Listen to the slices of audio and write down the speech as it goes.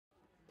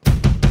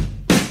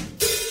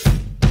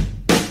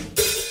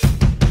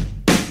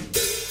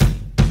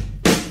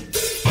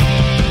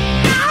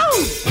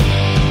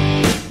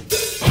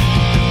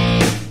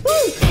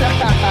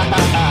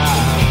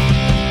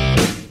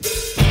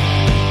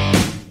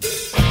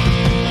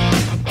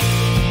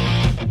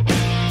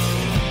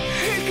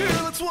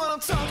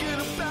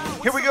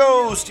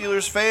go,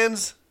 Steelers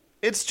fans.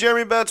 It's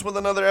Jeremy Betz with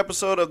another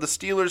episode of the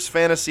Steelers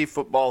Fantasy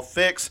Football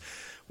Fix.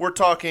 We're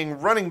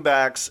talking running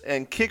backs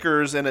and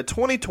kickers in a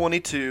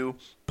 2022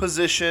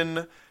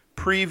 position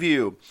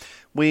preview.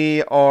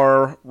 We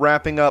are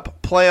wrapping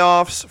up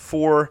playoffs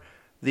for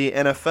the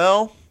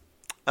NFL.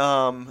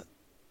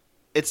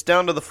 It's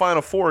down to the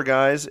final four,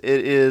 guys.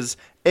 It is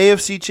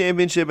AFC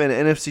Championship and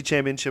NFC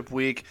Championship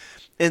week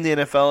in the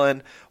NFL.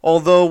 And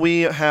although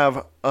we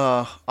have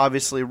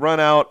obviously run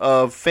out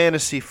of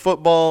fantasy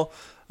football,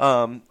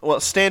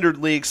 standard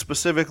league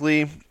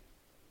specifically,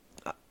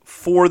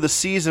 for the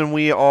season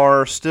we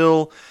are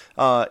still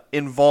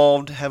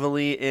involved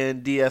heavily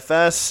in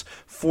DFS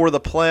for the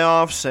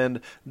playoffs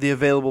and the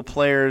available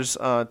players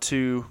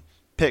to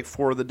pick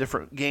for the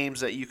different games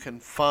that you can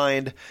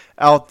find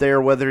out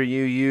there, whether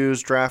you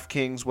use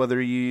DraftKings,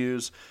 whether you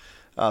use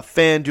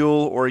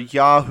FanDuel or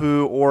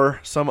Yahoo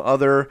or some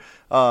other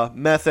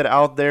method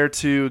out there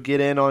to get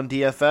in on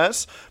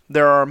DFS.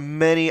 There are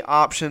many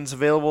options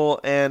available,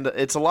 and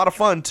it's a lot of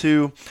fun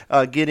to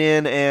get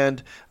in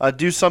and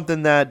do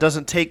something that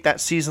doesn't take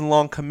that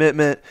season-long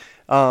commitment,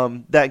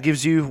 that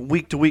gives you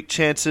week-to-week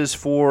chances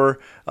for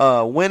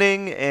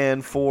winning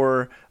and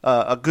for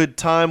a good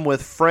time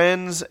with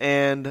friends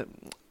and,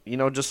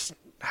 just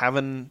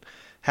having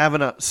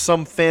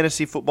some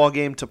fantasy football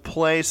game to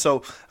play.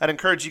 So I'd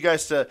encourage you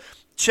guys to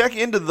check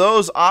into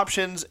those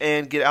options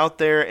and get out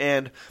there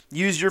and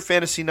use your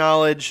fantasy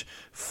knowledge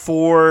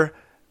for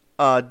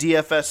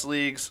DFS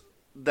leagues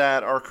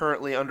that are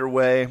currently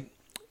underway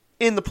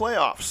in the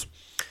playoffs.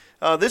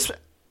 This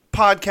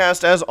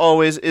podcast, as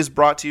always, is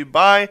brought to you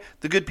by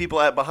the good people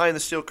at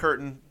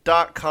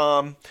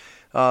BehindTheSteelCurtain.com.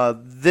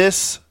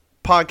 This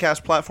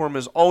podcast platform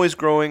is always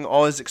growing,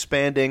 always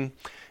expanding,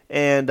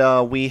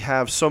 and we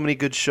have so many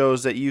good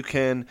shows that you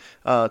can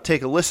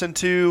take a listen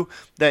to,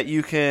 that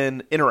you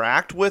can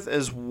interact with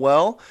as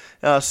well.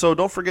 So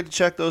don't forget to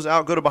check those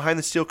out. Go to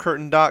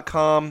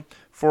BehindTheSteelCurtain.com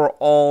for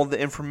all the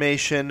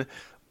information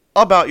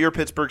about your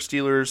Pittsburgh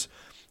Steelers,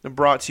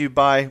 brought to you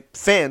by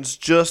fans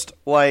just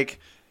like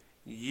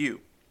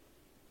you.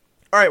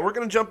 All right, we're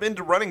going to jump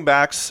into running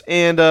backs,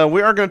 and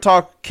we are going to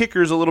talk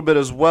kickers a little bit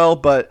as well,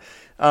 but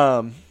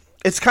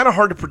it's kind of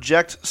hard to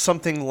project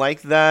something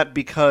like that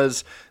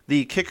because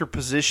the kicker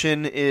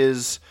position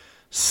is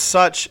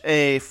such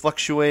a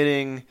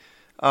fluctuating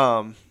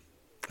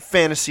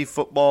fantasy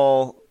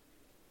football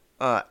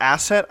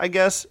asset, I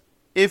guess,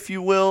 if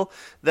you will,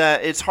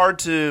 that it's hard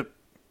to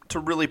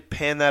really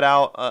pan that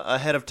out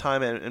ahead of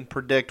time and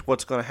predict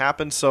what's going to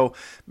happen. So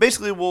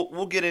basically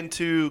we'll get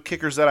into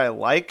kickers that I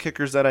like,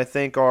 kickers that I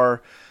think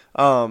are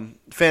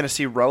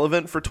fantasy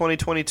relevant for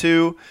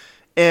 2022,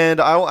 and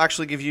I will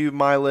actually give you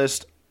my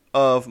list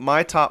of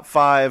my top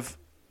 5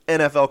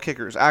 NFL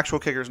kickers, actual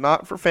kickers,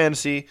 not for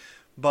fantasy,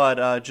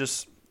 but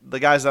just the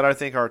guys that I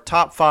think are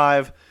top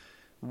 5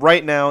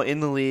 right now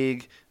in the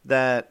league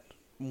that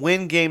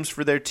win games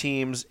for their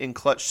teams in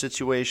clutch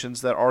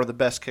situations, that are the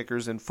best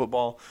kickers in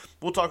football.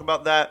 We'll talk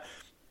about that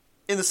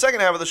in the second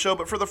half of the show,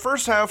 but for the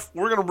first half,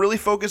 we're going to really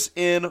focus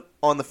in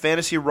on the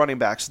fantasy running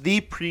backs, the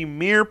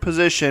premier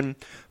position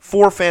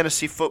for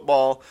fantasy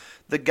football,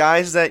 the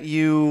guys that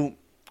you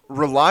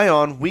rely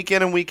on week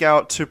in and week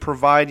out to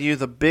provide you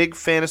the big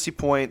fantasy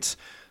points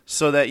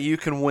so that you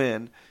can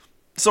win.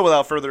 So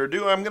without further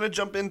ado, I'm going to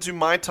jump into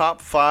my top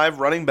 5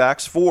 running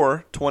backs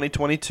for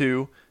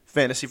 2022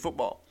 fantasy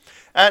football.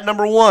 At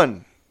number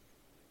 1,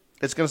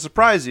 it's going to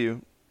surprise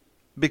you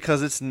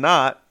because it's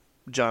not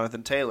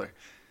Jonathan Taylor.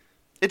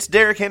 It's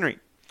Derrick Henry.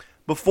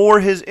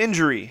 Before his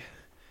injury,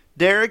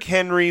 Derrick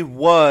Henry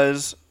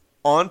was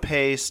on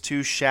pace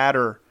to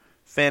shatter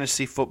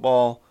fantasy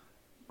football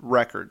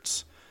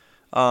records.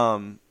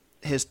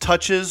 His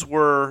touches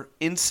were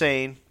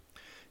insane.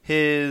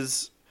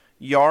 His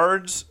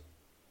yards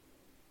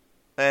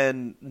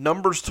and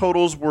numbers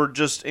totals were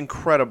just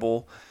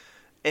incredible.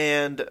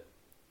 And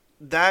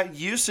that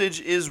usage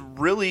is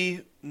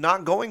really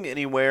not going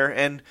anywhere.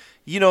 And,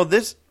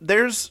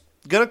 there's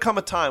going to come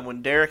a time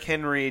when Derrick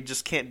Henry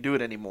just can't do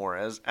it anymore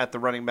at the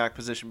running back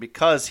position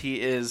because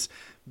he is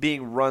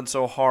being run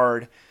so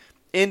hard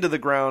into the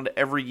ground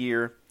every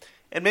year.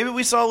 And maybe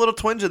we saw a little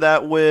twinge of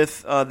that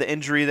with the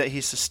injury that he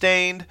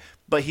sustained,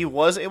 but he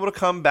was able to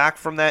come back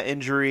from that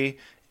injury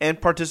and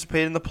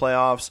participate in the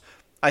playoffs.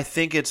 I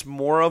think it's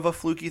more of a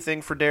fluky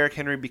thing for Derrick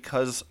Henry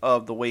because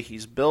of the way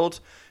he's built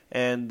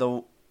and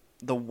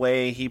the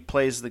way he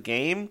plays the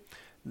game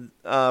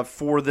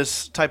for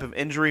this type of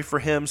injury for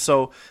him.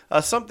 So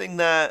something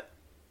that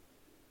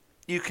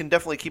you can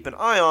definitely keep an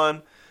eye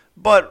on,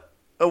 but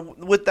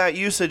with that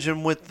usage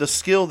and with the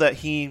skill that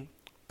he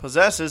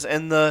possesses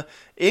and the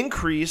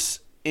increase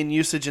in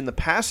usage in the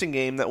passing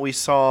game that we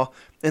saw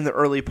in the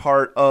early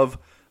part of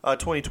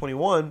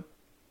 2021,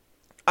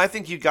 I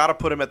think you got to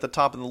put him at the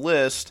top of the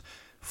list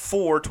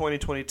for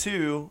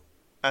 2022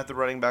 at the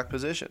running back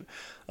position.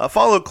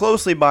 Followed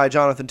closely by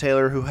Jonathan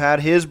Taylor, who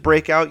had his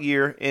breakout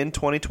year in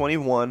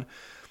 2021.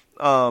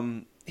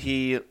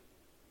 He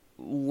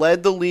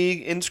led the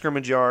league in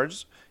scrimmage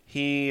yards.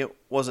 He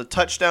was a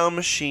touchdown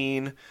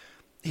machine.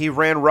 He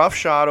ran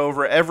roughshod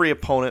over every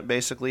opponent,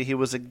 basically. He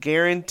was a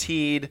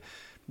guaranteed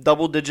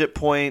double-digit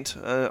point,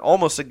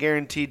 almost a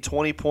guaranteed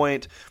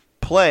 20-point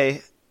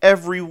play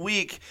every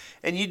week.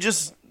 And you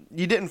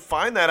didn't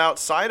find that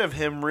outside of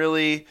him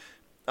really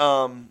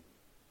for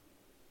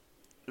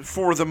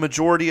the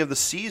majority of the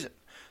season.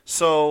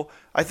 So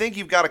I think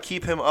you've got to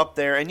keep him up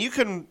there. And you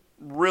can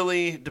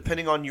really,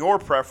 depending on your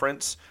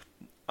preference,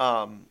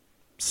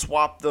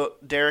 swap the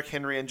Derrick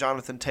Henry and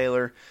Jonathan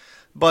Taylor.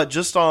 But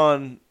just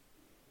on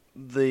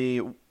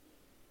the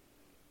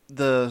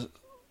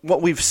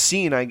what we've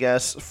seen, I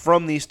guess,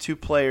 from these two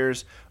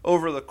players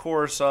over the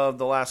course of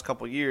the last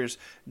couple years,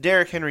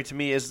 Derrick Henry to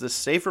me is the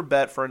safer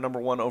bet for a number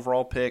 1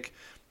 overall pick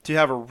to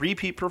have a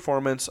repeat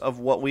performance of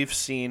what we've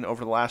seen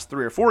over the last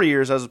 3 or 4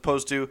 years, as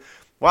opposed to,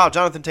 wow,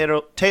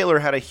 Jonathan Taylor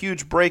had a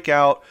huge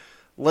breakout.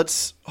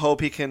 Let's hope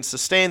he can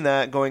sustain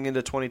that going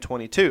into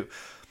 2022.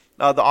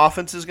 The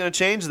offense is going to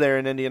change there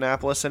in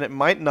Indianapolis, and it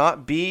might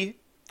not be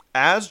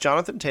as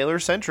Jonathan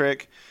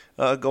Taylor-centric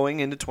going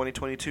into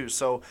 2022.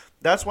 So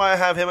that's why I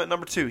have him at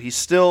number 2. He's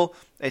still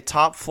a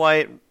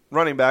top-flight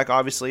running back,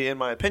 obviously, in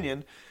my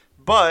opinion,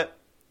 but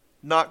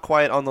not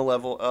quite on the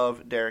level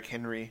of Derrick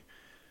Henry,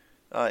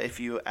 if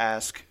you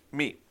ask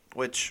me,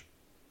 which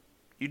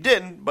you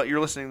didn't, but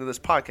you're listening to this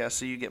podcast,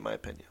 so you get my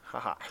opinion.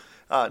 Haha.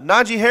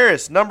 Najee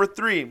Harris, number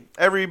 3,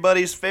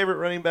 everybody's favorite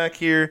running back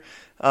here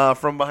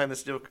from at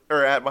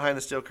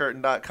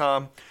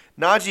BehindTheSteelCurtain.com.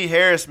 Najee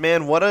Harris,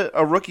 man, what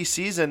a rookie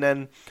season,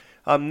 and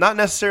not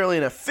necessarily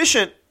an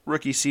efficient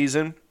rookie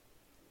season,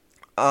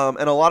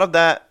 and a lot of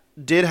that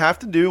did have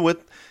to do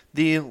with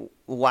the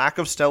lack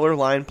of stellar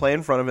line play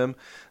in front of him.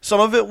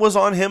 Some of it was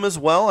on him as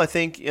well. I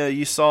think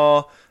you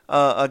saw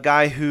a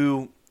guy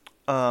who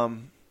got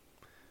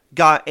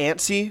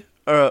antsy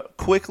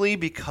quickly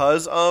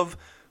because of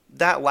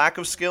that lack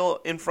of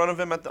skill in front of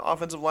him at the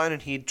offensive line,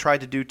 and he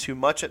tried to do too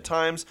much at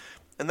times,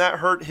 and that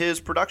hurt his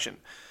production.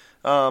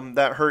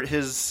 That hurt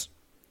his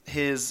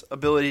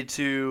ability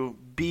to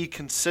be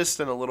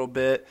consistent a little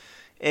bit.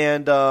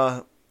 And,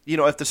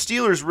 if the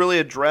Steelers really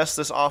address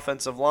this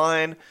offensive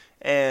line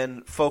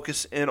and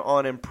focus in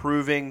on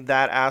improving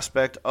that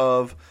aspect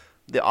of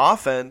the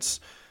offense,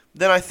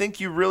 then I think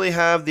you really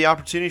have the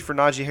opportunity for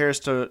Najee Harris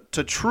to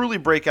truly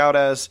break out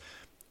as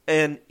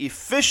an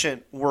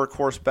efficient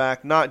workhorse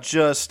back, not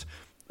just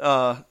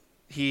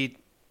he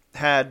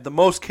had the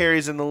most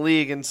carries in the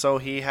league, and so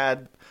he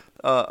had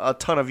a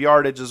ton of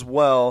yardage as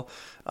well.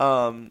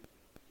 Not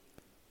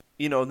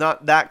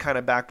that kind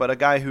of back, but a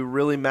guy who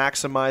really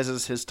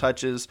maximizes his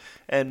touches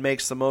and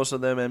makes the most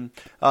of them and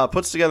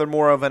puts together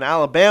more of an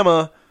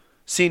Alabama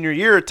senior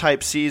year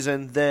type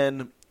season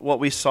than what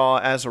we saw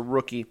as a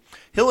rookie.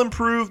 He'll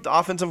improve. The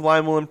offensive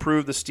line will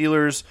improve. The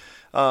Steelers'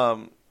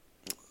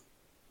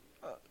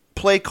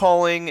 play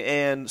calling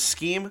and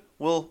scheme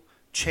will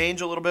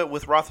change a little bit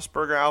with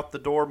Roethlisberger out the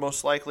door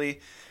most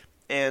likely,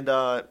 and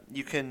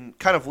you can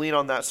kind of lean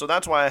on that. So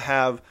that's why I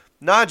have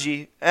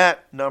Najee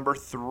at number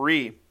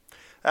 3.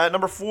 At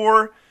number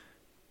 4,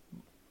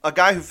 a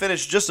guy who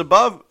finished just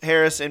above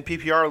Harris in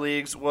PPR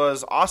leagues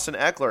was Austin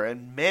Eckler,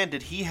 and man,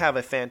 did he have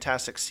a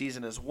fantastic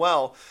season as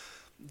well.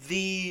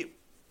 The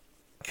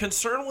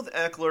concern with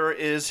Eckler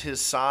is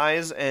his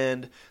size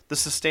and the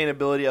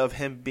sustainability of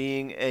him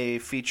being a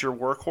feature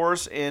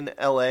workhorse in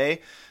LA,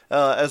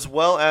 as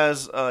well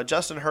as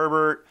Justin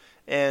Herbert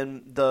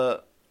and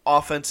the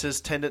offense's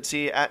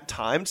tendency at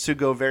times to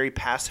go very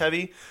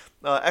pass-heavy.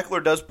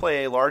 Eckler does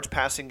play a large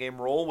passing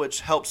game role, which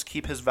helps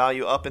keep his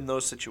value up in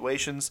those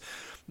situations.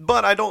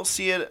 But I don't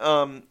see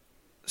him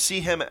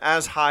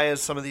as high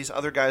as some of these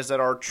other guys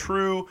that are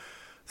true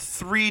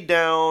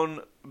 3-down,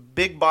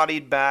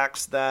 big-bodied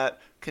backs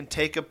that can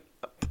take a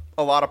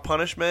lot of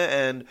punishment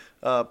and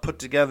put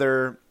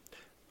together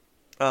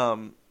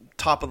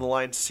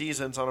top-of-the-line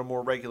seasons on a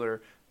more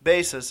regular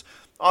basis.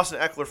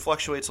 Austin Eckler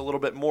fluctuates a little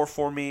bit more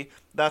for me.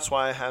 That's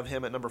why I have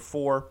him at number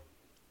 4.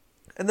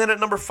 And then at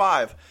number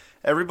 5,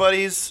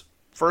 everybody's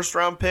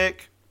first-round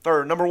pick,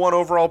 or number 1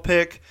 overall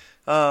pick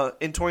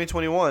in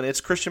 2021,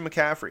 it's Christian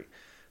McCaffrey.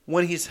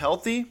 When he's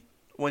healthy,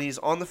 when he's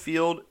on the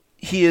field,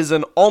 he is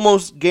an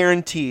almost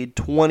guaranteed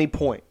 20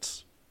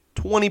 points,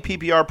 20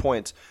 PPR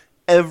points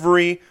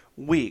every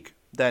week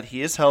that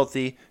he is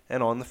healthy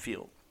and on the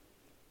field.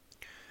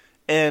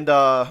 And,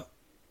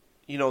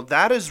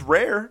 that is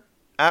rare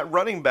at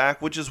running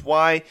back, which is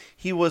why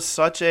he was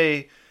such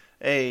a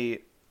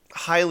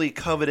highly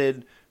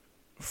coveted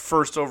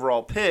first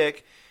overall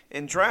pick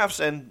in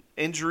drafts, and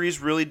injuries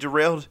really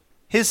derailed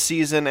his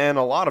season and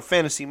a lot of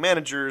fantasy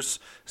managers'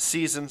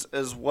 seasons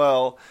as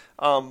well.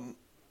 And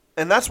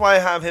that's why I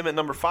have him at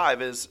number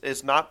 5.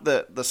 Is not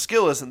that the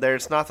skill isn't there.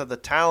 It's not that the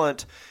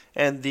talent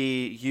and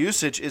the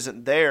usage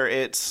isn't there.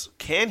 It's,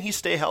 can he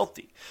stay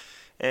healthy?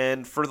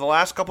 And for the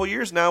last couple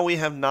years now, we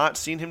have not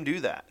seen him do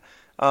that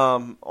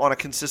on a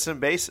consistent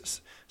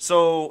basis.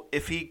 So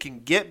if he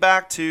can get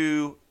back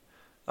to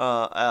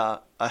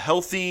a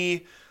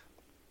healthy,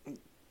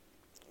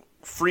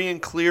 free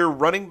and clear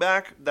running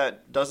back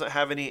that doesn't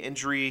have any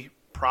injury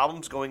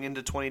problems going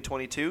into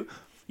 2022,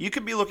 you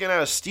could be looking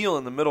at a steal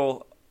in the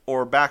middle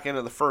or back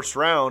into the first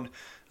round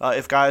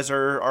if guys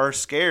are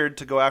scared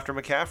to go after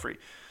McCaffrey.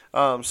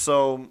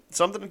 So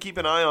something to keep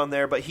an eye on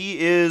there. But he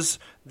is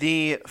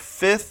the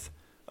 5th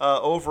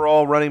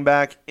overall running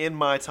back in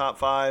my top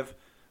 5,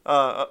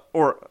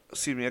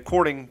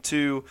 according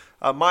to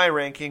my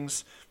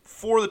rankings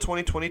for the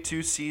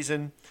 2022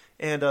 season,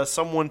 and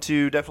someone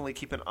to definitely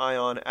keep an eye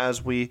on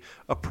as we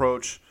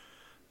approach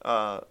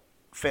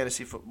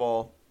fantasy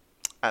football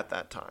at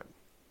that time.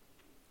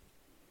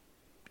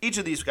 Each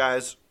of these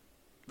guys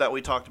that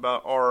we talked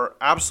about are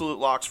absolute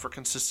locks for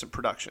consistent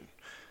production,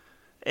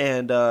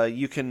 and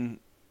you can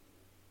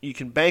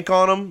bank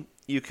on them.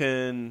 You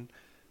can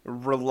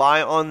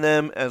rely on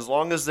them as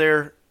long as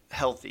they're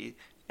healthy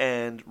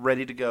and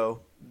ready to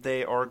go.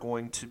 They are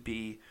going to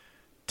be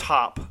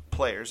top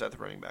players at the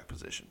running back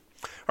position.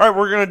 All right,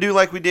 we're going to do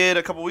like we did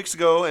a couple weeks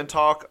ago and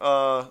talk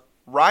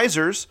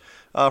risers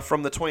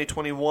from the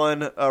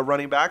 2021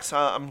 running backs.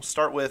 I'm going to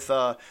start with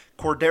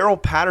Cordero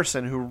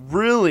Patterson, who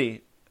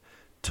really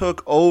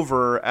took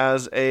over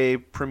as a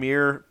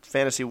premier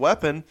fantasy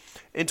weapon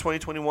in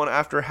 2021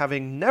 after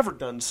having never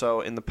done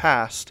so in the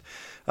past.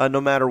 No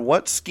matter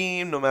what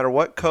scheme, no matter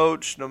what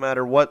coach, no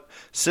matter what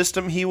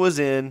system he was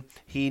in,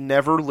 he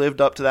never lived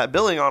up to that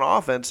billing on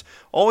offense.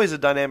 Always a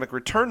dynamic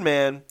return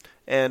man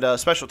and a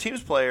special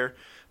teams player,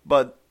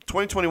 but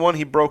 2021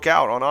 he broke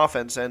out on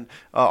offense, and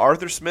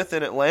Arthur Smith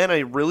in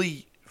Atlanta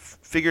really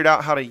figured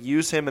out how to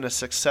use him in a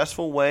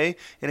successful way,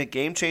 in a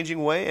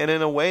game-changing way, and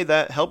in a way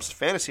that helps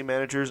fantasy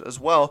managers as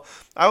well.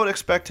 I would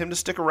expect him to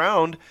stick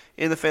around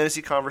in the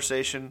fantasy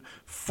conversation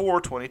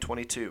for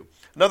 2022.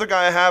 Another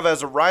guy I have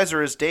as a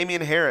riser is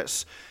Damian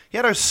Harris. He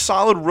had a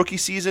solid rookie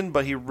season,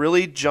 but he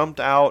really jumped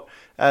out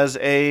as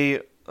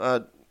a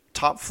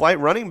top-flight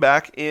running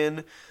back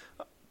in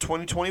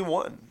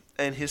 2021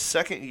 and his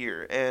second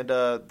year. And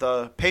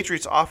the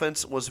Patriots'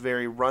 offense was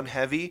very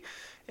run-heavy,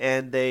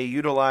 and they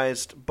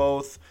utilized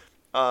both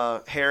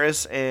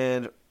Harris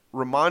and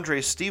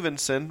Ramondre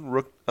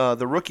Stevenson,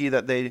 the rookie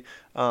that they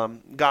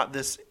got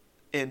this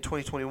in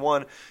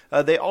 2021.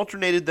 They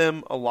alternated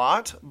them a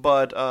lot,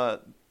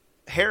 but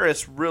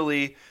Harris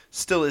really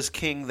still is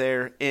king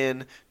there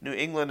in New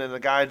England, and a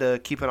guy to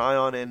keep an eye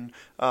on in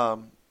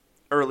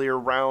earlier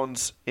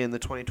rounds in the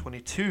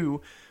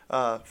 2022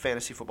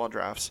 fantasy football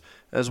drafts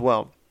as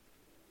well.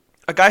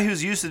 A guy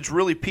whose usage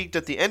really peaked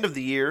at the end of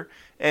the year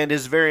and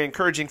is very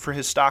encouraging for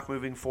his stock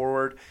moving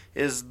forward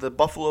is the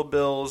Buffalo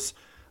Bills'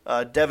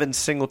 Devin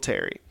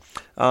Singletary.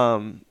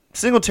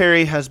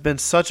 Singletary has been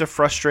such a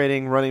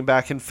frustrating running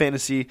back in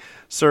fantasy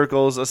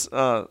circles.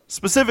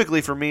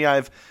 Specifically for me,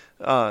 I've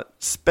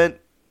spent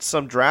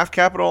some draft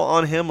capital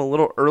on him a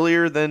little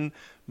earlier than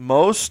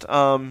most,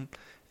 and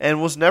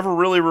was never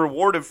really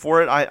rewarded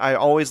for it. I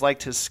always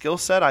liked his skill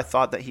set. I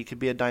thought that he could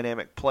be a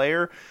dynamic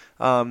player.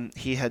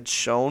 He had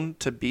shown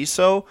to be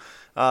so.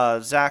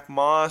 Zach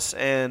Moss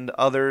and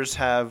others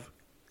had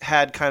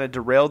kind of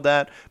derailed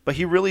that, but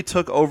he really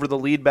took over the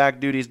lead back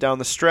duties down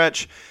the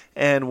stretch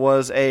and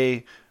was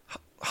a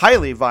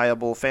highly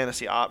viable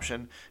fantasy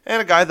option,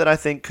 and a guy that I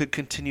think could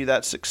continue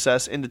that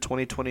success into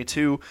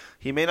 2022.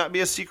 He may not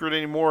be a secret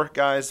anymore,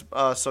 guys,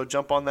 so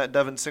jump on that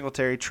Devin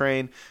Singletary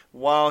train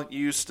while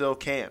you still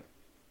can.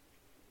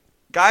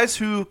 Guys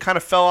who kind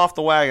of fell off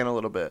the wagon a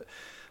little bit,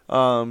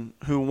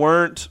 who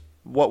weren't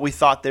what we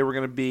thought they were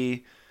going to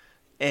be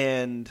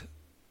and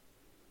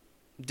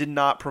did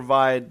not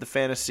provide the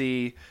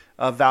fantasy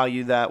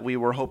value that we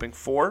were hoping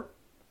for.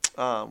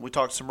 We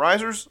talked some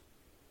risers.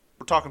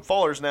 We're talking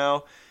fallers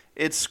now.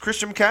 It's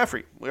Christian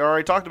McCaffrey. We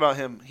already talked about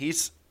him.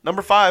 He's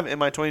number 5 in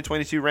my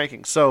 2022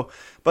 rankings.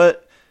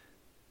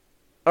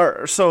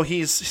 So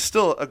he's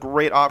still a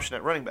great option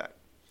at running back.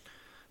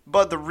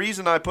 But the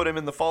reason I put him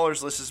in the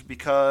fallers list is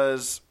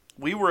because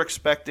we were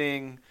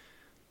expecting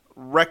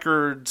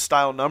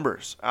record-style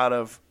numbers out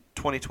of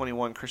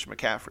 2021 Christian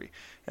McCaffrey.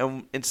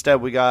 And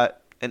instead we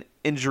got an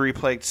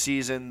injury-plagued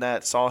season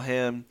that saw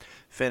him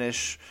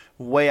finish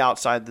way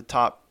outside the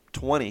top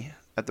 20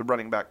 at the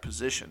running back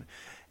position.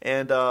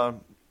 And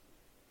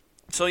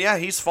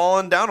he's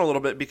fallen down a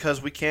little bit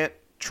because we can't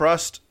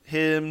trust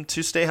him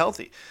to stay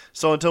healthy.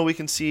 So until we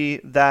can see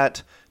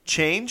that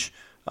change,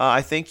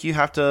 I think you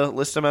have to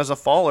list him as a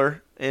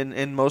faller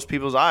in most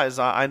people's eyes.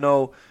 I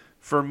know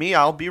for me,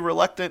 I'll be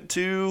reluctant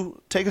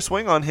to take a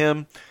swing on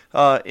him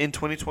in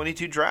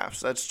 2022 drafts.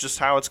 That's just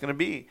how it's going to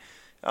be.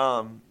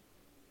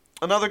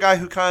 Another guy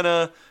who kind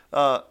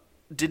of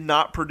did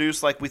not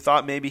produce like we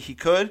thought maybe he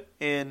could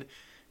in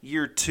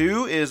year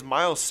 2 is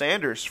Miles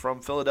Sanders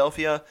from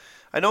Philadelphia.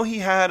 I know he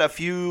had a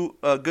few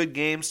good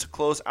games to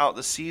close out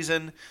the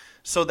season,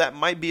 so that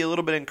might be a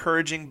little bit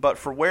encouraging, but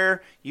for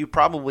where you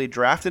probably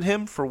drafted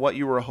him, for what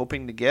you were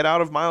hoping to get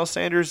out of Miles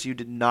Sanders, you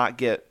did not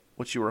get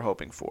what you were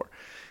hoping for.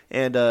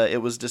 And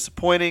it was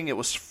disappointing. It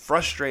was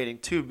frustrating,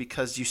 too,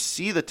 because you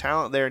see the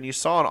talent there, and you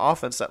saw an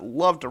offense that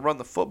loved to run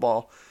the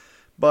football,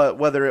 but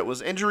whether it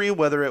was injury,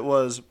 whether it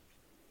was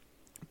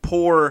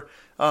poor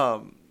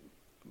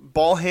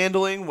ball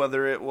handling,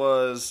 whether it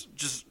was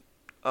just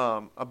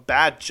a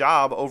bad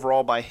job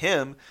overall by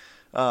him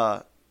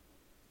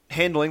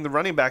handling the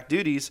running back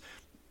duties,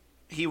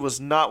 he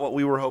was not what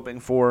we were hoping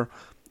for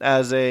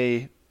as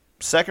a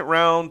second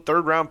round,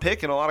 third round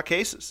pick in a lot of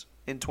cases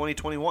in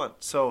 2021.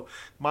 So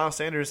Miles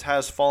Sanders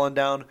has fallen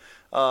down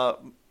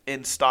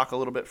in stock a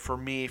little bit for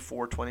me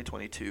for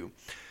 2022.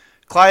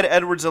 Clyde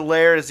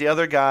Edwards-Helaire is the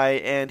other guy,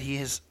 and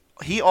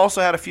he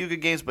also had a few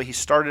good games, but he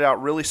started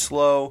out really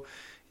slow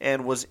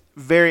and was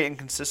very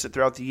inconsistent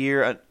throughout the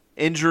year.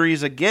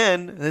 Injuries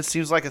again, and it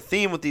seems like a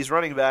theme with these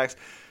running backs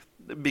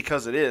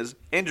because it is.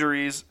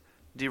 Injuries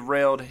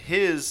derailed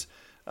his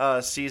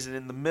season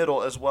in the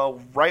middle as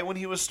well, right when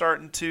he was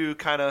starting to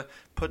kind of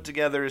put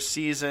together a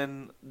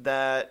season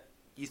that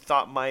you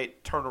thought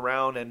might turn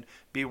around and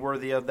be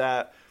worthy of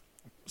that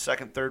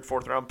second, third,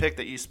 fourth round pick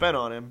that you spent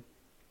on him.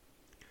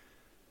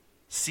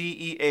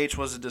 CEH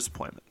was a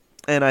disappointment.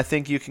 And I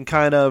think you can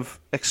kind of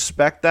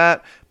expect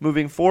that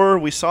moving forward.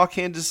 We saw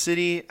Kansas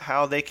City,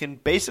 how they can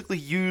basically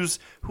use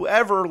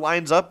whoever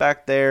lines up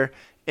back there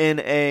in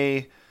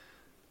a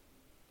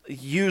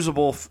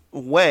usable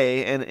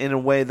way and in a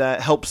way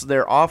that helps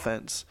their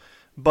offense.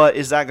 But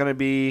is that going to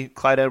be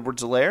Clyde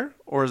Edwards-Helaire,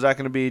 or is that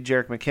going to be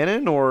Jerick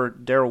McKinnon or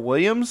Darrell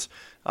Williams?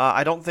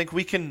 I don't think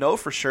we can know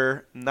for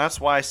sure, and that's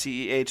why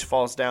CEH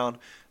falls down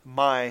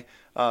my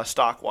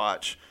stock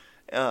watch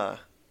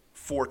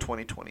for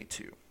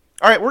 2022.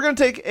 All right, we're going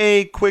to take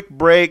a quick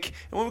break,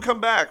 and when we come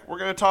back, we're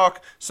going to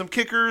talk some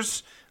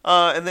kickers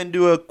and then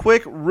do a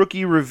quick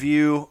rookie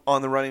review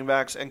on the running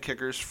backs and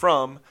kickers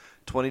from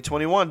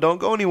 2021. Don't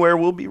go anywhere.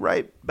 We'll be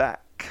right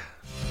back.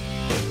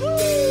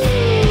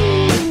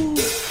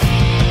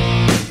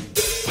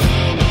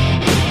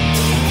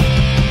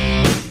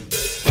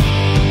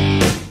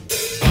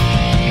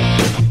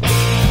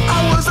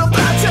 I was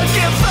about to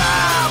give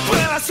up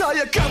when I saw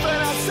you coming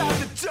outside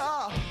the door.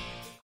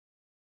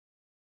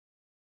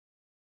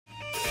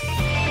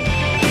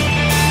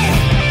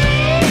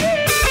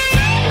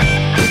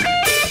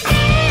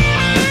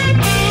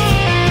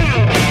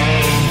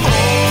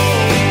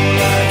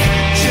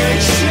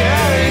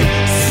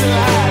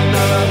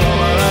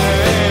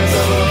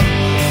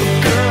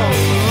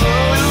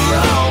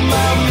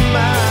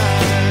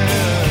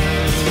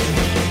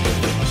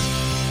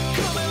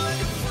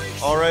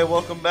 All right,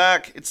 welcome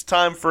back. It's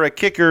time for a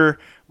kicker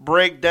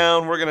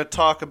breakdown. We're going to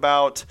talk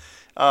about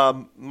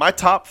my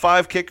top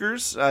 5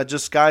 kickers,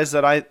 just guys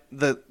that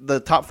the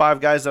top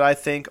 5 guys that I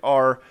think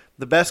are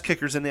the best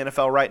kickers in the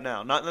NFL right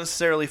now. Not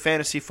necessarily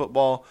fantasy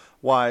football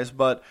wise,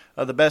 but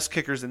the best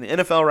kickers in the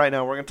NFL right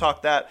now. We're going to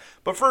talk that.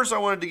 But first, I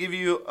wanted to give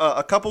you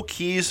a couple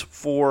keys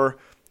for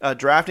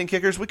drafting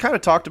kickers. We kind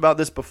of talked about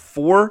this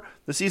before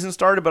the season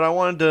started, but I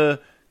wanted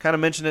to kind of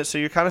mention it so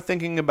you're kind of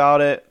thinking about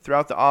it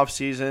throughout the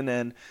offseason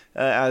and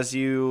as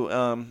you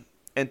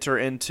enter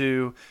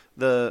into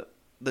the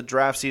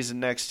draft season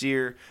next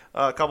year.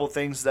 A couple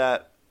things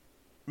that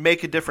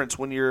make a difference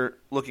when you're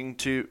looking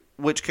to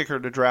which kicker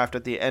to draft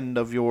at the end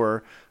of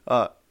your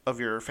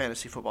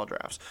fantasy football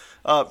drafts.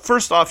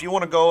 First off, you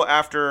want to go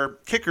after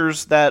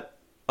kickers that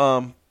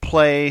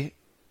play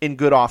in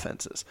good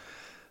offenses.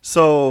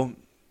 So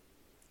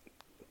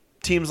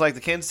teams like the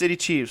Kansas City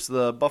Chiefs,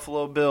 the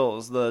Buffalo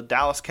Bills, the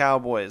Dallas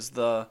Cowboys,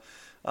 the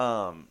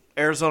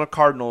Arizona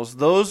Cardinals,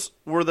 those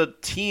were the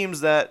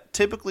teams that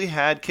typically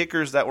had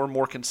kickers that were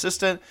more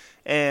consistent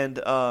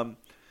and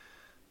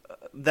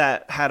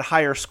that had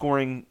higher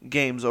scoring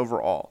games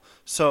overall.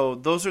 So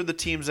those are the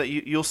teams that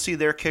you'll see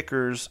their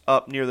kickers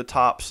up near the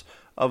tops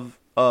of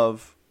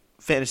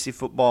fantasy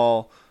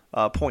football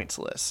points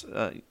lists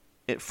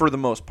for the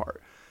most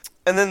part.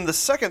 And then the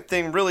second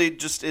thing really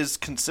just is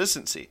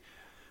consistency.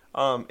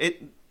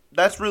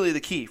 That's really the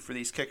key for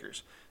these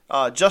kickers.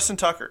 Justin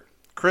Tucker,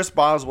 Chris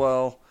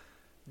Boswell,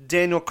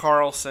 Daniel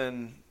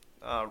Carlson,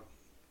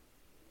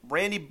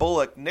 Randy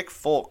Bullock, Nick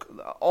Folk,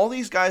 all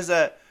these guys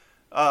that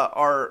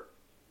are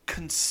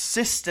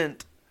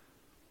consistent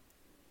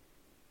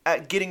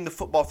at getting the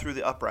football through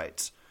the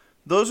uprights.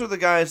 Those are the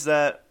guys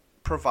that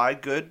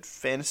provide good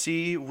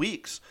fantasy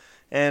weeks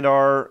and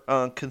are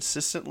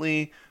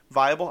consistently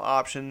viable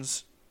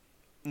options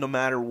no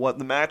matter what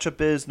the matchup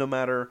is, no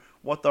matter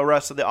what the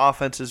rest of the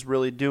offense is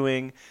really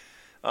doing.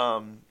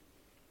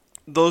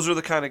 Those are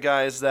the kind of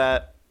guys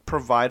that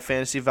provide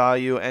fantasy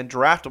value and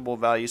draftable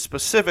value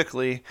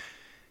specifically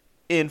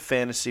in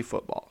fantasy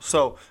football.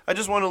 So I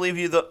just want to leave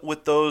you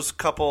with those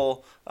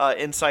couple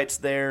insights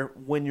there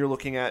when you're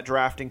looking at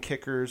drafting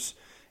kickers.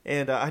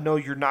 And I know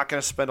you're not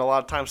going to spend a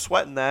lot of time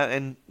sweating that,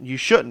 and you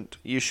shouldn't.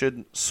 You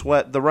should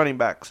sweat the running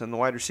backs and the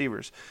wide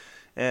receivers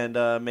and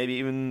maybe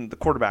even the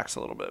quarterbacks a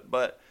little bit.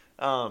 But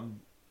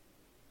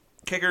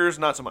kickers,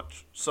 not so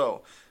much.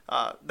 So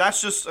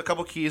that's just a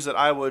couple keys that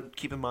I would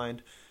keep in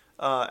mind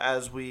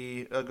as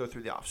we go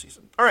through the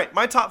offseason. All right,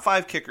 my top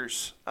 5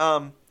 kickers.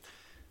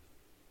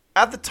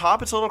 At the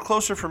top, it's a little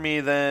closer for me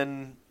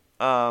than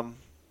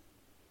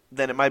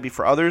it might be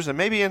for others, and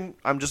maybe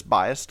I'm just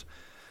biased.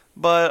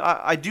 But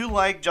I do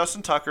like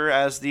Justin Tucker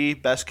as the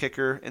best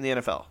kicker in the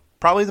NFL.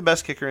 Probably the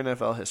best kicker in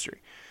NFL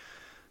history.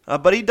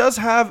 But he does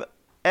have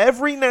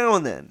every now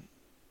and then,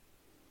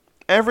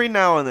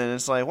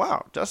 it's like,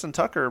 wow, Justin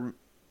Tucker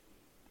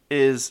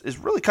is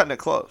really cutting it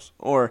close.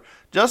 Or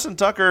Justin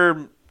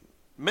Tucker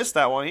missed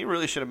that one. He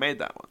really should have made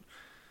that one.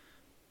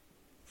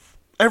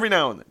 Every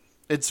now and then.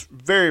 It's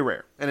very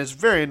rare, and it's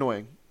very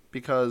annoying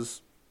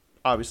because,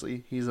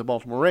 obviously, he's a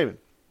Baltimore Raven.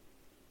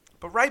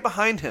 But right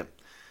behind him,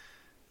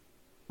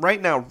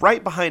 right now,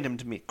 right behind him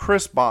to me,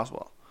 Chris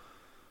Boswell.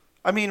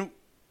 I mean,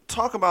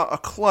 talk about a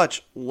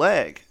clutch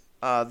leg.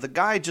 The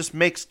guy just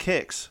makes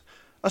kicks,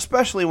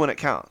 especially when it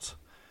counts.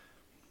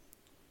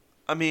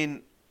 I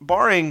mean,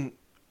 barring,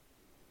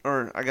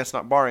 or I guess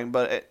not barring,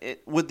 but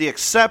with the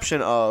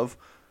exception of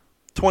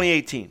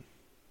 2018,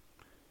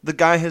 the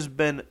guy has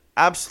been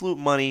absolute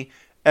money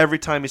every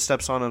time he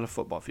steps on a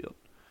football field.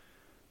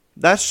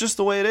 That's just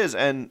the way it is.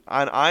 And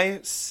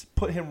I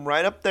put him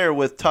right up there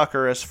with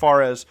Tucker as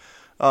far as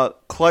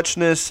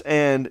clutchness,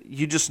 and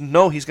you just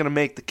know he's going to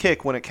make the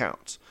kick when it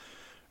counts.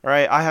 All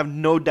right, I have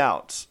no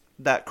doubts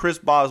that Chris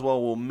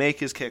Boswell will make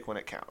his kick when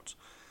it counts.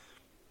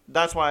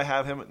 That's why I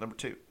have him at number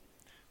 2.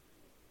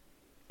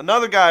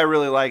 Another guy I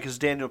really like is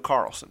Daniel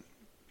Carlson.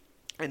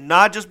 And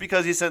not just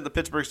because he sent the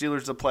Pittsburgh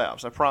Steelers to the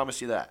playoffs. I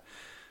promise you that.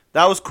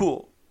 That was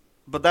cool.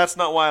 But that's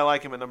not why I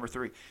like him at number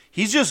 3.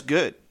 He's just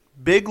good.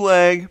 Big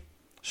leg,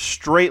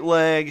 straight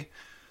leg,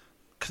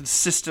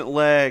 consistent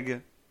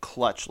leg,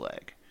 clutch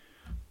leg.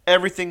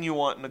 Everything you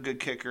want in a good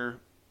kicker.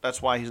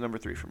 That's why he's number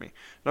 3 for me.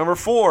 Number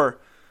 4,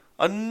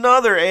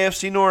 another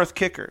AFC North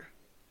kicker.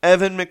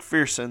 Evan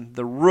McPherson,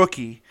 the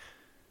rookie,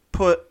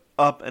 put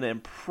up an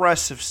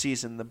impressive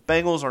season. The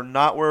Bengals are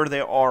not where they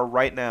are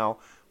right now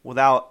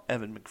without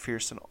Evan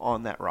McPherson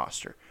on that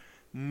roster.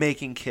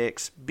 Making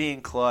kicks,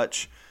 being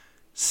clutch,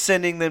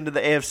 sending them to the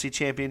AFC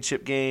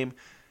Championship game,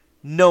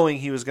 knowing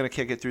he was going to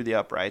kick it through the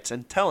uprights,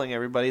 and telling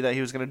everybody that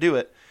he was going to do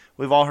it.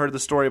 We've all heard the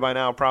story by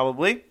now,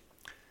 probably.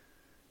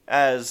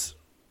 As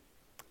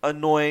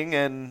annoying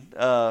and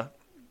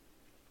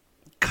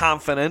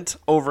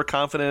overconfident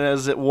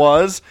as it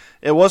was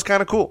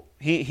kind of cool.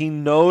 He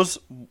knows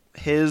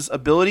his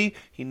ability.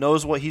 He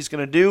knows what he's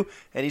going to do,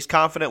 and he's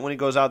confident when he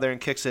goes out there and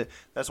kicks it.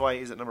 That's why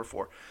he's at number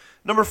 4.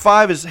 Number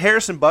 5 is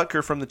Harrison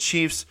Butker from the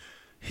Chiefs.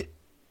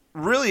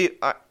 Really,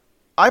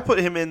 I put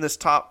him in this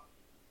top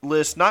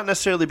list, not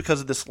necessarily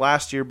because of this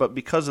last year, but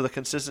because of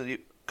the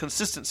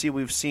consistency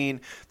we've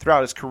seen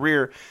throughout his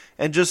career,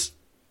 and just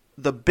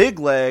the big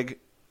leg,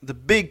 the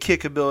big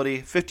kick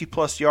ability,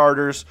 50-plus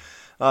yarders.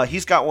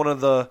 He's got one of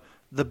the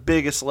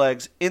biggest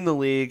legs in the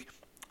league,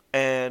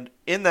 and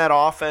in that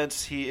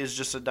offense, he is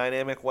just a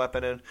dynamic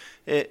weapon,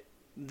 and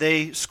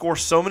they score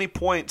so many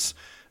points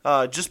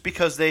just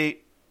because they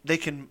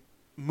can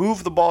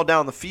move the ball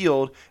down the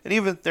field, and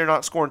even if they're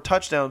not scoring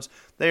touchdowns,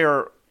 they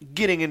are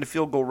getting into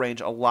field goal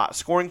range a lot,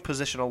 scoring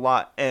position a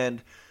lot,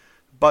 and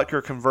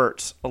Butker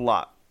converts a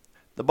lot.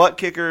 The butt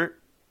kicker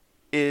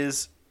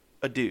is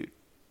a dude,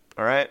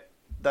 all right?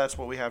 That's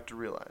what we have to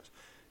realize.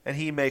 And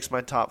he makes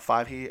my top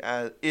 5. He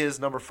is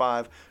number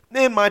 5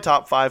 in my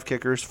top 5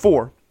 kickers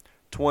for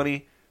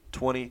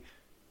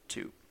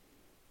 2022.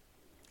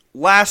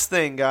 Last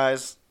thing,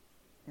 guys,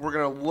 we're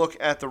going to look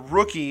at the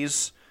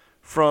rookies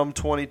from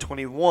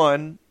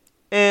 2021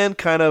 and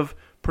kind of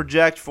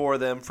project for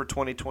them for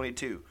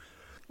 2022.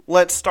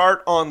 Let's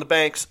start on the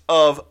banks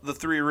of the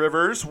Three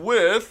Rivers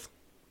with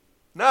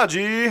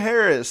Najee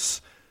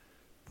Harris.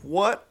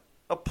 What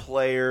a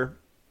player.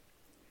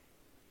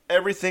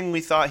 Everything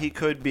we thought he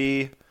could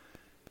be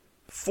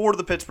for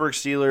the Pittsburgh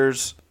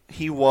Steelers,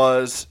 he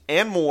was,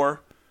 and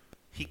more.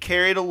 He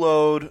carried a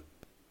load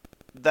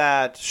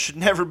that should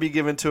never be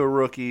given to a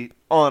rookie,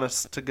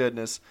 honest to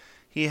goodness.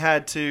 He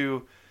had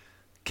to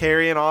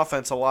carry an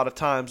offense a lot of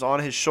times on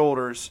his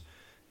shoulders,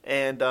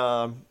 and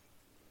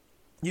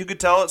you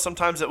could tell it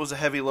sometimes it was a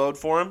heavy load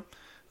for him,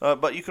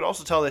 but you could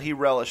also tell that he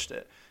relished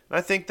it. And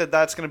I think that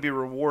that's going to be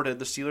rewarded.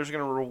 The Steelers are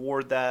going to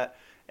reward that,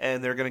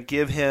 and they're going to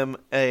give him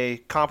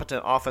a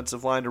competent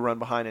offensive line to run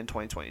behind in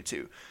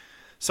 2022.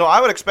 So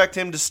I would expect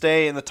him to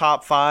stay in the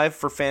top 5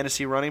 for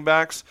fantasy running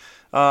backs.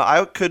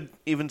 I could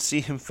even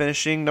see him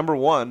finishing number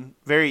 1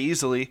 very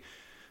easily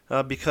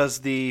because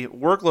the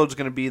workload's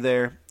going to be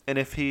there. And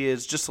if he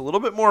is just a little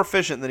bit more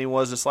efficient than he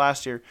was this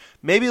last year,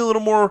 maybe a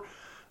little more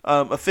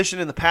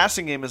efficient in the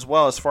passing game as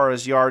well as far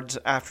as yards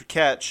after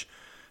catch,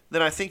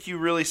 then I think you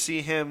really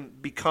see him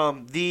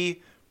become the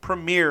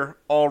premier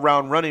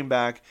all-around running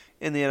back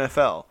in the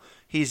NFL.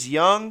 He's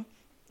young.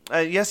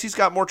 Yes, he's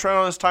got more tread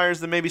on his tires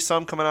than maybe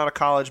some coming out of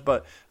college,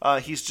 but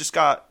he's just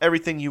got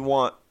everything you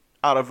want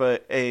out of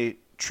a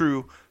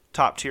true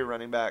top-tier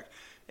running back,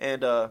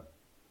 and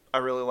I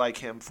really like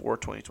him for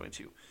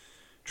 2022.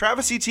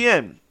 Travis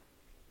Etienne,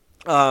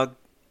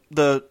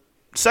 the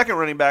second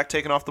running back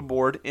taken off the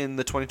board in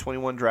the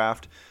 2021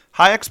 draft.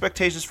 High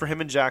expectations for him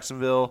in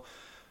Jacksonville.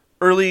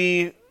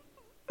 Early,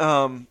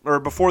 or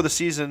before the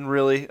season,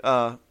 really,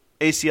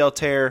 ACL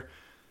tear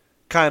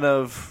kind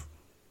of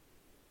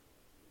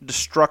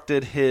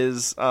destructed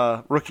his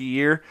rookie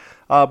year.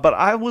 But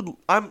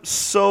I'm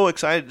so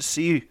excited to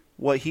see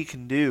what he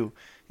can do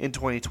in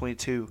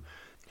 2022.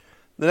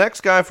 The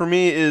next guy for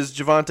me is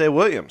Javonte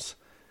Williams.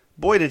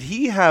 Boy, did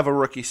he have a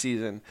rookie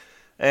season.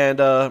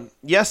 And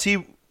yes,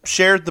 he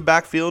shared the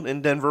backfield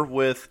in Denver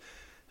with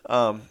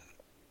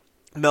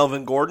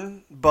Melvin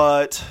Gordon,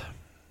 but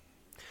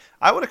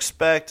I would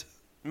expect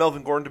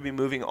Melvin Gordon to be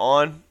moving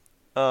on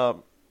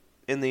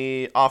in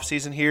the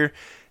offseason here,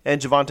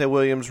 and Javonte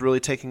Williams really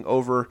taking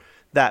over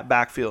that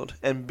backfield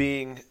and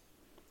being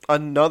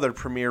another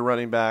premier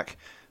running back,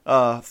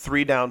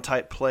 3-down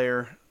type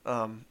player,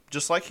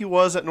 just like he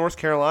was at North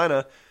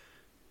Carolina.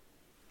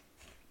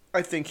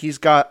 I think he's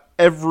got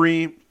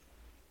every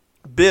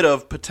bit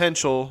of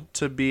potential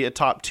to be a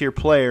top-tier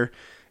player,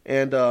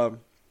 and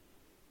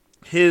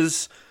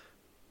his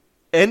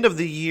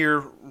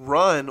end-of-the-year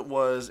run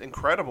was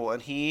incredible,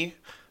 and he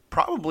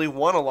probably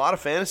won a lot of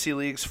fantasy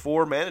leagues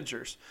for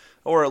managers,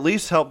 or at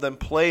least helped them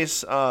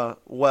place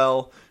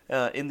well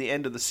in the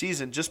end of the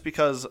season, just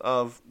because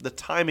of the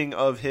timing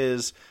of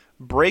his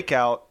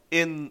breakout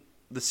in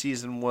the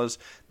season was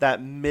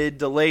that mid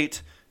to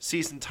late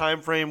season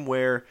time frame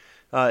where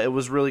it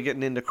was really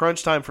getting into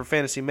crunch time for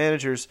fantasy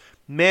managers.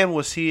 Man,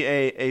 was he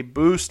a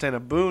boost and a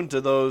boon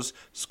to those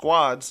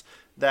squads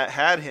that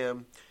had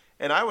him,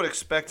 and I would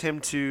expect him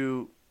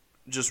to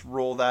just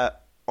roll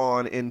that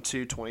on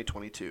into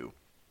 2022.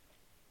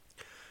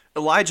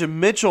 Elijah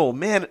Mitchell,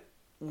 man,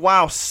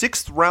 wow,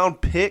 6th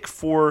round pick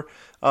for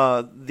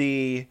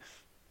the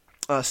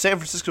San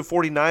Francisco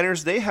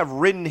 49ers. They have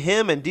ridden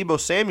him and Deebo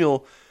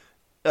Samuel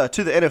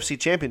to the NFC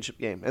Championship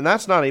game, and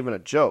that's not even a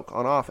joke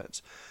on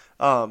offense.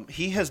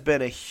 He has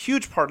been a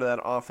huge part of that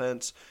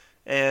offense,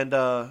 and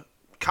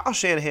Kyle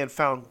Shanahan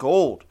found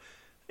gold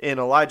in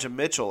Elijah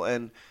Mitchell.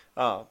 And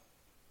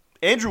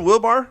Andrew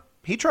Wilbar,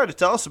 he tried to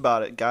tell us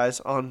about it, guys,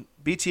 on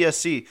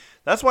BTSC.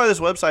 That's why this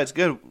website's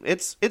good.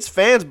 It's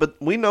fans, but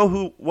we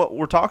know what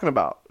we're talking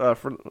about.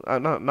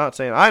 I'm not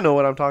saying I know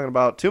what I'm talking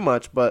about too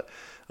much, but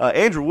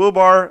Andrew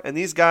Wilbar and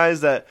these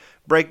guys that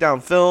break down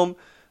film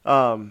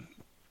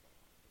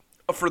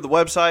for the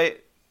website,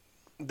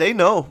 they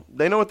know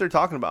what they're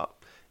talking about.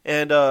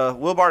 And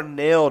Wilbar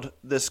nailed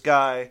this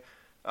guy,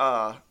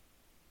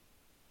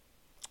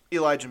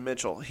 Elijah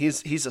Mitchell.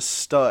 He's a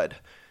stud.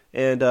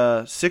 And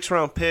 6th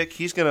round pick,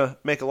 he's going to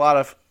make a lot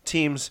of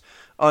teams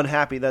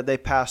unhappy that they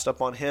passed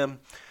up on him.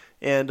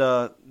 And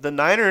the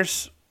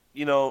Niners,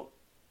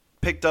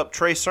 picked up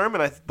Trey Sermon,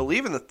 I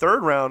believe, in the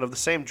 3rd round of the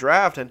same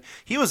draft, and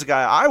he was a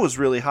guy I was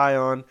really high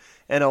on.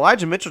 And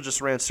Elijah Mitchell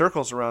just ran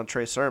circles around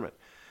Trey Sermon.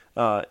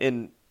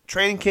 In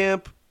training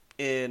camp,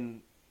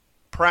 in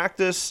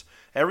practice,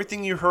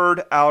 everything you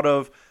heard out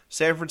of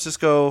San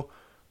Francisco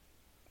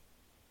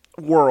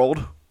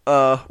world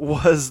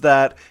was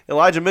that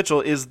Elijah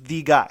Mitchell is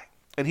the guy,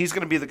 and he's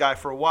going to be the guy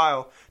for a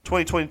while.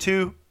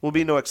 2022 will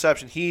be no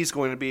exception. He's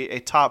going to be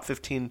a top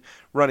 15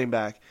 running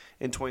back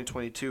in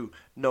 2022,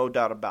 no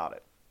doubt about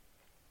it.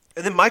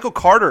 And then Michael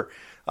Carter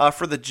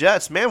for the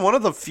Jets. Man, one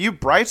of the few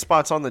bright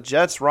spots on the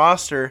Jets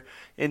roster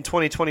in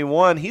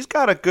 2021. He's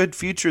got a good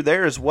future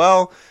there as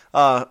well.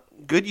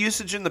 Good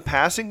usage in the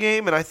passing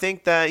game, and I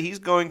think that he's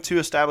going to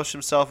establish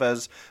himself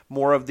as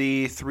more of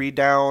the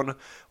 3-down,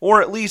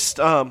 or at least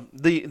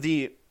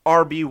the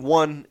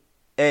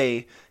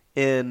RB1A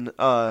in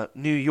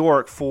New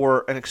York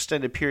for an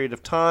extended period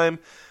of time.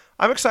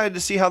 I'm excited to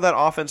see how that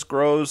offense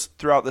grows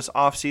throughout this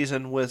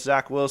offseason with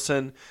Zach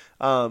Wilson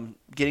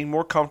getting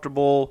more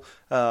comfortable,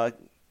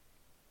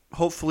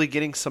 hopefully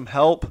getting some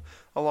help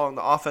along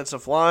the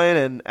offensive line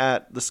and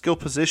at the skill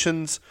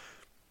positions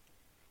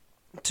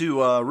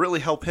to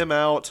really help him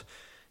out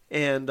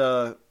and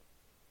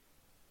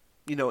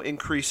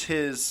increase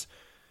his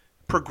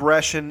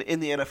progression in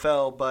the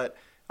NFL. But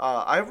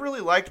I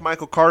really liked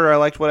Michael Carter. I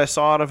liked what I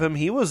saw out of him.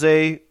 He was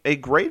a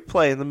great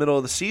play in the middle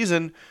of the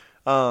season,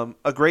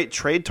 a great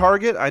trade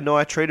target. I know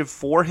I traded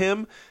for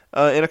him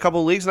in a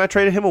couple of leagues, and I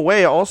traded him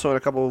away also in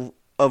a couple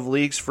of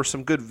leagues for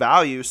some good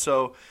value.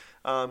 So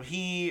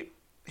he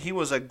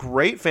was a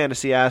great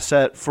fantasy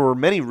asset for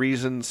many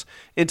reasons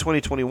in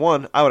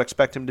 2021. I would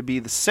expect him to be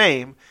the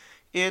same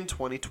in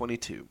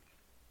 2022.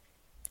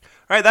 All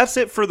right, that's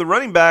it for the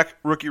running back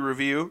rookie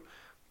review.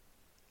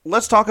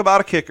 Let's talk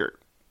about a kicker.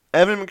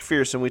 Evan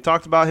McPherson, we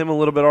talked about him a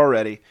little bit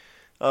already,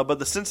 but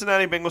the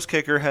Cincinnati Bengals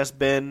kicker has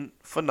been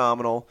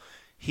phenomenal.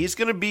 He's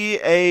going to be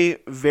a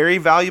very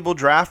valuable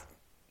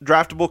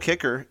draftable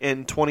kicker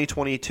in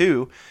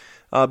 2022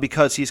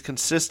 because he's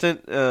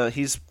consistent.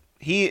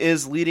 He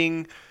is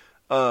leading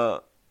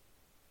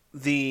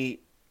the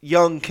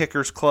young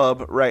kickers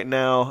club right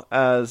now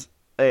as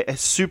a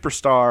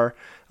superstar,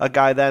 a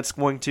guy that's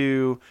going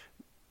to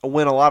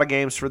win a lot of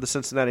games for the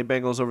Cincinnati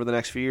Bengals over the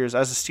next few years.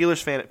 As a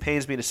Steelers fan, it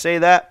pains me to say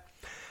that,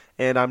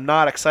 and I'm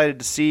not excited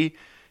to see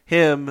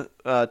him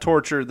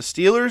torture the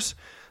Steelers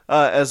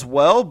as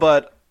well,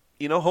 but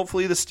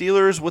hopefully the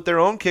Steelers with their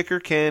own kicker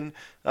can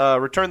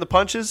return the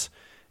punches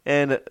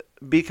and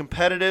be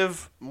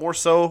competitive more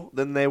so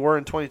than they were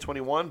in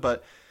 2021.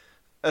 But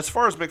as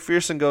far as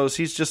McPherson goes,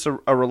 he's just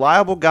a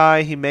reliable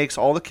guy. He makes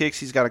all the kicks.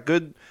 He's got a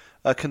good,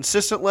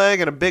 consistent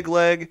leg and a big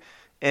leg,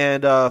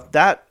 and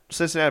that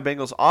Cincinnati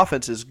Bengals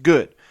offense is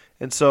good.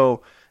 And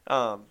so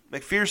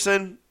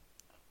McPherson,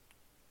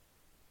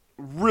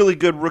 really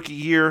good rookie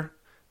year.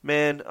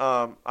 man,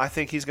 I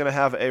think he's going to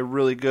have a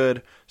really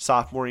good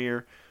sophomore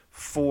year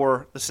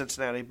for the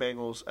Cincinnati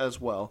Bengals as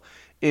well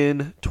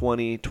in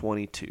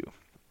 2022.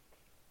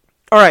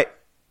 All right.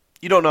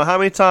 You don't know how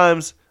many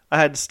times I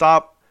had to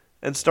stop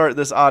and start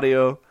this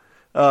audio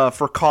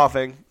for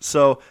coughing.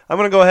 So I'm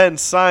going to go ahead and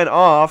sign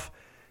off,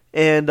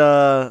 and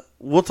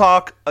we'll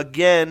talk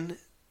again,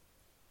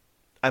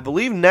 I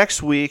believe,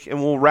 next week,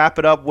 and we'll wrap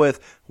it up with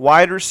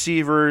wide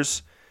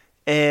receivers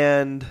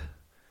and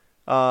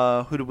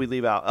who did we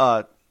leave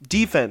out?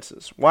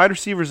 Defenses, wide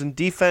receivers and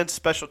defense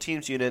special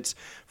teams units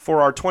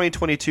for our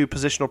 2022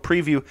 positional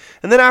preview.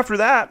 And then after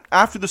that,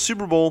 after the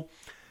Super Bowl,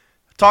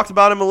 talked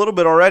about him a little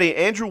bit already,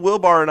 Andrew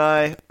Wilbar and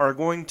I are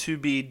going to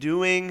be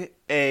doing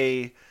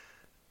a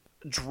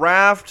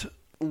draft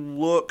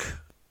look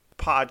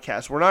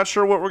podcast. We're not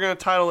sure what we're going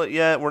to title it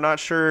yet. We're not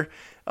sure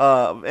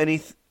of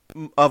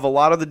a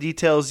lot of the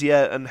details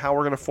yet and how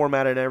we're going to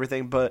format it and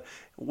everything, but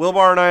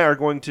Wilbar and I are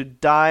going to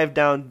dive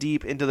down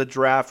deep into the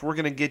draft. We're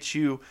going to get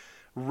you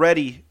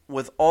ready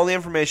with all the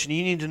information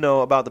you need to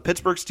know about the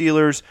Pittsburgh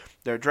Steelers,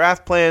 their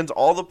draft plans,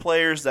 all the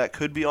players that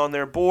could be on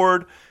their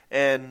board,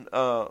 and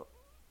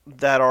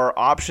that are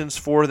options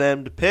for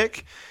them to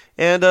pick.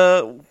 And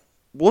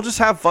we'll just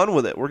have fun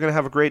with it. We're going to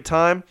have a great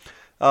time.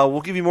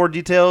 We'll give you more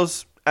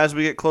details as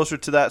we get closer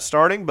to that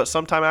starting, but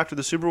sometime after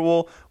the Super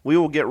Bowl, we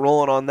will get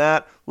rolling on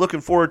that.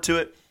 Looking forward to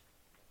it.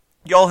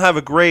 Y'all have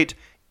a great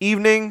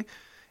evening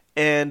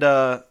and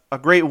a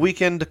great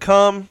weekend to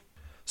come.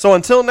 So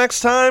until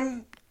next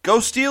time, go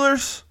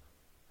Steelers.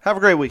 Have a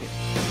great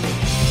weekend.